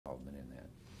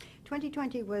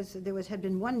2020 was, had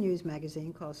been one news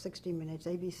magazine called 60 Minutes.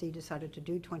 ABC decided to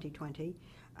do 2020.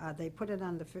 They put it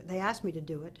on they asked me to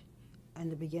do it. In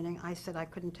the beginning, I said I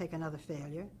couldn't take another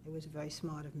failure. It was very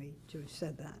smart of me to have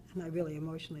said that, and I really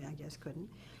emotionally, I guess, couldn't.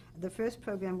 The first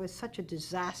program was such a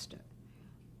disaster.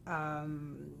 I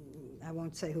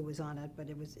won't say who was on it, but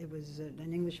it was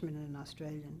an Englishman and an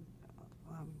Australian,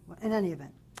 in any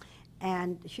event.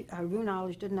 And Roone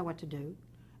Arledge didn't know what to do,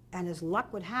 and as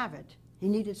luck would have it, he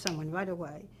needed someone right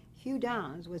away. Hugh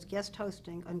Downs was guest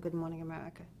hosting on Good Morning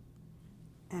America.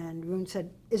 And Roone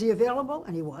said, "Is he available?"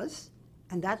 And he was.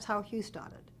 And that's how Hugh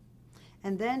started.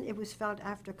 And then it was felt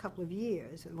after a couple of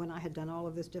years, when I had done all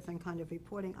of this different kind of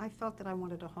reporting, I felt that I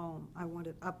wanted a home. I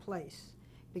wanted a place,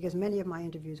 because many of my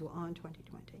interviews were on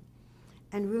 2020.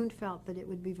 And Roone felt that it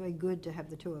would be very good to have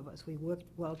the two of us. We worked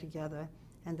well together,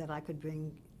 and that I could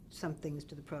bring some things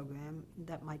to the program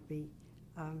that might be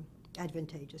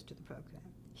advantageous to the program.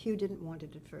 Hugh didn't want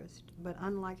it at first, but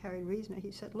unlike Harry Reasoner,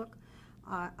 he said, "Look,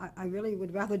 I really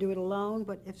would rather do it alone,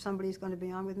 but if somebody's going to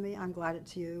be on with me, I'm glad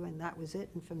it's you," and that was it.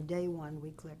 And from day one,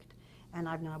 we clicked. And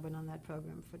I've now been on that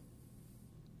program for,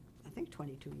 I think,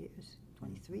 22 years,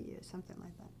 23 years, something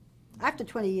like that. After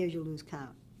 20 years, you lose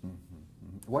count.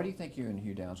 Why do you think you and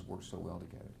Hugh Downs worked so well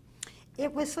together?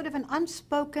 It was sort of an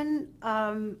unspoken,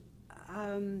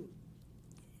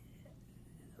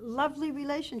 lovely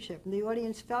relationship, and the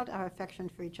audience felt our affection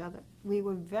for each other. We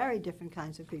were very different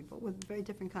kinds of people with very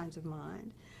different kinds of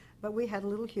mind, but we had a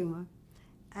little humor,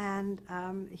 and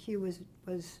Hugh was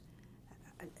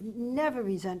never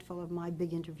resentful of my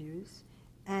big interviews,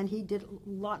 and he did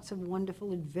lots of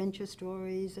wonderful adventure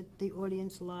stories that the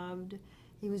audience loved.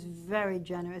 He was very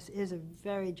generous, is a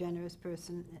very generous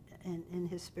person in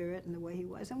his spirit and the way he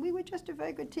was, and we were just a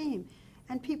very good team.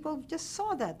 And people just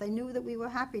saw that. They knew that we were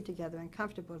happy together and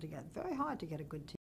comfortable together. Very hard to get a good team.